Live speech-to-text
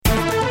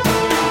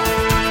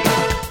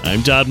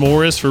I'm Todd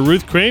Morris for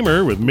Ruth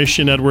Kramer with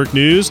Mission Network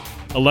News.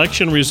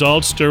 Election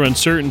results stir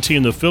uncertainty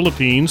in the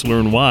Philippines.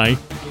 Learn why.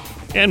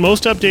 And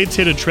most updates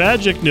hit a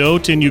tragic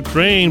note in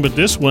Ukraine, but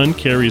this one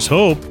carries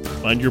hope.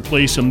 Find your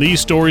place in these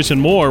stories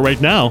and more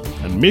right now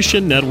on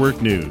Mission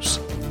Network News.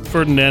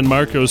 Ferdinand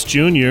Marcos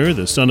Jr.,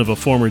 the son of a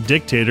former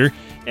dictator,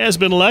 has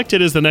been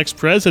elected as the next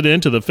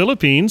president of the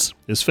Philippines.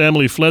 His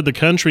family fled the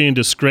country in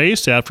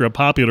disgrace after a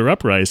popular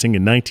uprising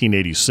in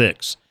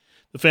 1986.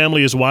 The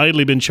family has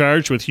widely been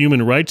charged with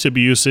human rights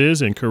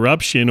abuses and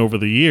corruption over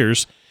the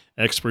years.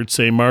 Experts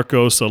say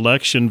Marcos'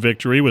 election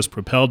victory was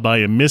propelled by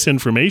a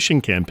misinformation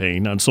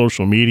campaign on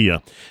social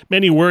media.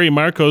 Many worry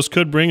Marcos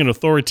could bring an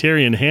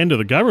authoritarian hand to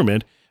the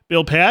government.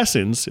 Bill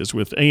Passons is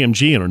with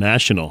AMG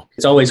International.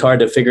 It's always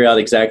hard to figure out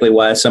exactly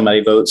why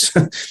somebody votes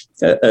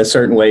a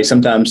certain way.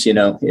 Sometimes,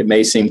 it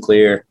may seem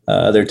clear.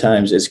 Other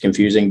times it's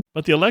confusing.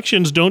 But the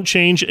elections don't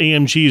change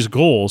AMG's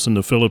goals in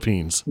the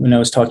Philippines. When I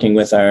was talking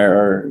with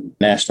our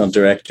national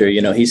director,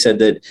 he said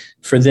that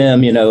for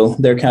them,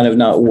 they're kind of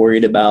not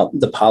worried about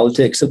the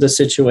politics of the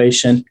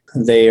situation.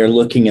 They are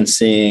looking and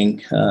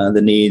seeing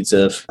the needs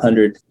of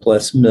 100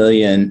 plus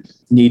million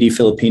needy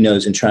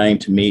Filipinos and trying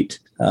to meet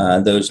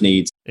those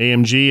needs.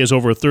 AMG has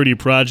over 30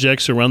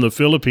 projects around the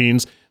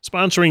Philippines,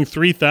 sponsoring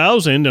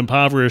 3,000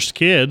 impoverished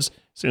kids.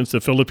 Since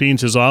the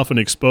Philippines is often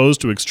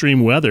exposed to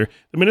extreme weather,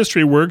 the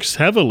ministry works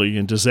heavily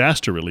in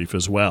disaster relief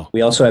as well.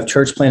 We also have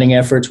church planting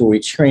efforts where we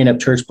train up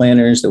church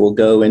planters that will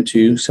go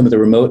into some of the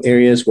remote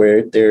areas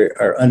where they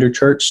are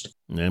under-churched.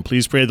 And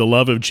please pray the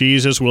love of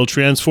Jesus will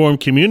transform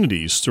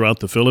communities throughout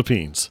the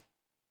Philippines.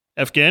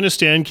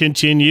 Afghanistan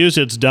continues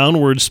its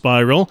downward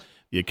spiral.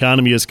 The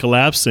economy is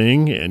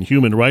collapsing, and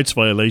human rights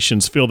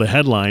violations fill the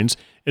headlines.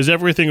 As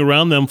everything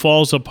around them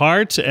falls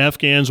apart,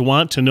 Afghans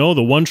want to know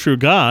the one true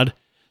God.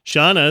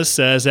 Shauna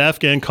says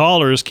Afghan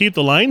callers keep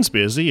the lines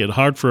busy at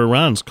Hard for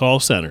Iran's call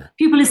center.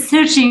 People are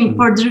searching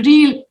for the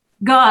real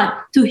God,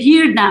 to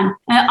hear them,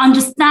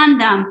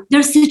 understand them,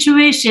 their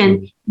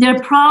situation, their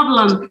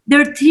problem,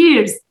 their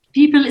tears.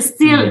 People are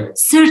still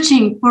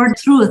searching for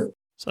truth.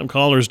 Some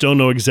callers don't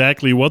know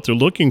exactly what they're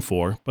looking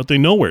for, but they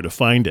know where to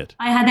find it.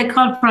 I had a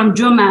call from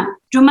Juma.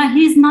 Juma,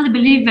 he's not a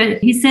believer.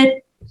 He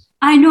said,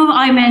 I know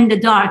I'm in the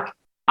dark.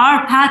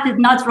 Our path is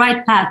not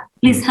right path.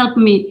 Please help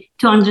me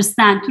to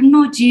understand, to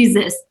know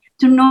Jesus,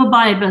 to know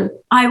Bible.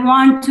 I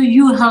want to,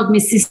 you help me,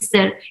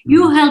 sister.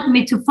 You help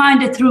me to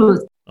find the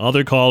truth.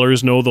 Other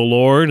callers know the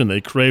Lord, and they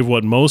crave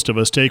what most of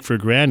us take for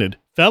granted,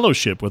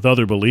 fellowship with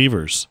other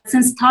believers.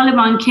 Since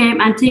Taliban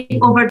came and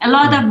took over, a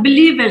lot of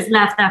believers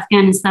left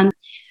Afghanistan.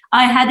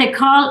 I had a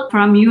call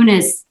from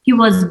Yunus. He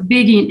was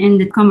begging in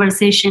the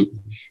conversation.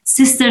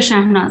 Sister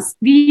Shahnaz,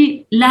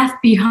 we left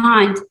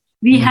behind.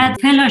 We had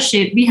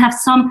fellowship. We have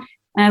some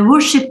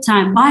worship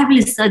time,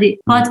 Bible study,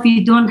 but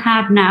we don't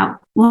have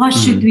now. What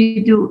should we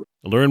do?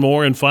 Learn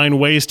more and find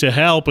ways to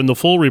help in the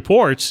full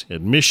report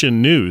at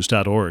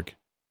missionnews.org.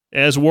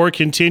 As war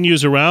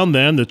continues around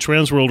them, the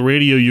Transworld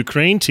Radio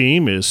Ukraine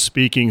team is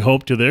speaking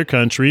hope to their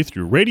country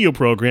through radio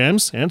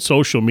programs and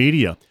social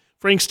media.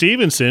 Frank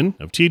Stevenson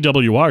of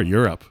TWR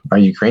Europe. Our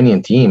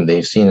Ukrainian team,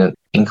 they've seen an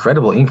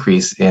incredible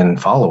increase in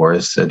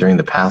followers during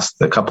the past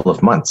couple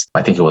of months.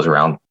 I think it was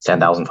around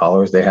 10,000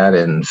 followers they had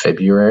in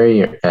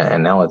February,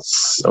 and now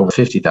it's over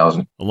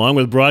 50,000. Along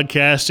with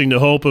broadcasting the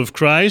hope of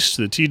Christ,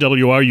 the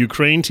TWR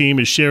Ukraine team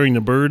is sharing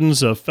the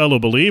burdens of fellow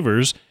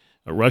believers.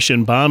 A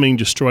Russian bombing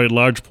destroyed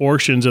large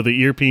portions of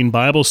the Irpin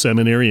Bible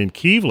Seminary in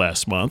Kyiv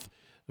last month.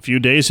 A few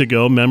days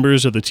ago,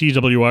 members of the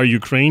TWR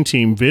Ukraine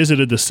team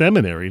visited the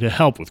seminary to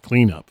help with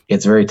cleanup.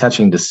 It's very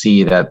touching to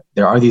see that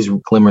there are these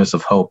glimmers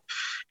of hope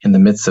in the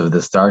midst of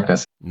this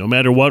darkness. No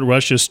matter what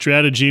Russia's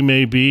strategy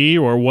may be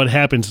or what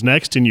happens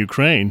next in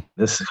Ukraine,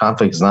 this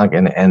conflict is not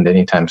going to end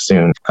anytime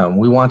soon.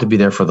 We want to be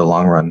there for the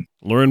long run.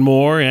 Learn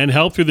more and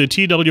help through the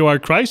TWR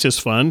Crisis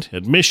Fund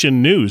at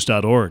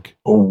missionnews.org.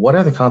 What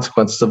are the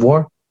consequences of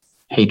war?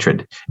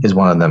 Hatred is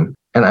one of them.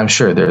 And I'm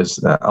sure there's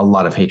a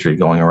lot of hatred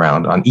going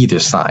around on either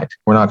side.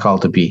 We're not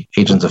called to be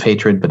agents of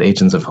hatred, but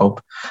agents of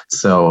hope.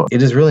 So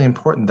it is really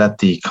important that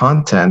the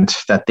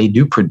content that they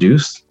do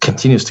produce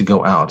continues to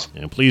go out.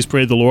 And please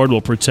pray the Lord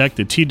will protect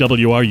the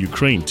TWR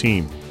Ukraine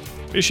team.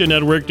 Mission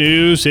Network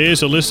News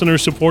is a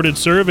listener-supported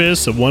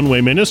service of One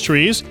Way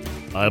Ministries.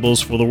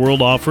 Bibles for the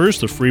World offers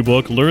the free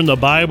book, Learn the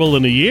Bible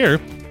in a Year.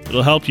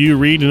 It'll help you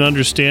read and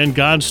understand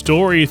God's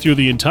story through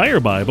the entire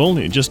Bible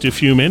in just a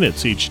few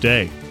minutes each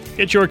day.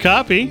 Get your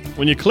copy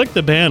when you click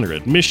the banner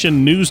at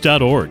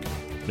missionnews.org.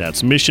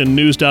 That's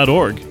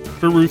missionnews.org.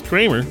 For Ruth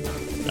Kramer,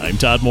 I'm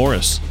Todd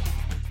Morris.